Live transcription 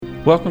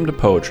Welcome to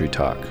Poetry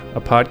Talk,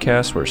 a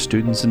podcast where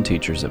students and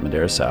teachers at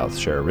Madera South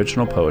share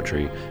original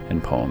poetry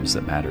and poems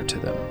that matter to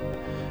them.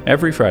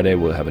 Every Friday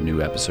we'll have a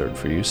new episode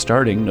for you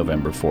starting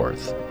November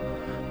 4th.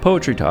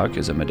 Poetry Talk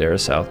is a Madera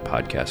South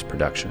podcast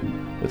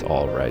production with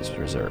all rights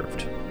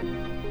reserved.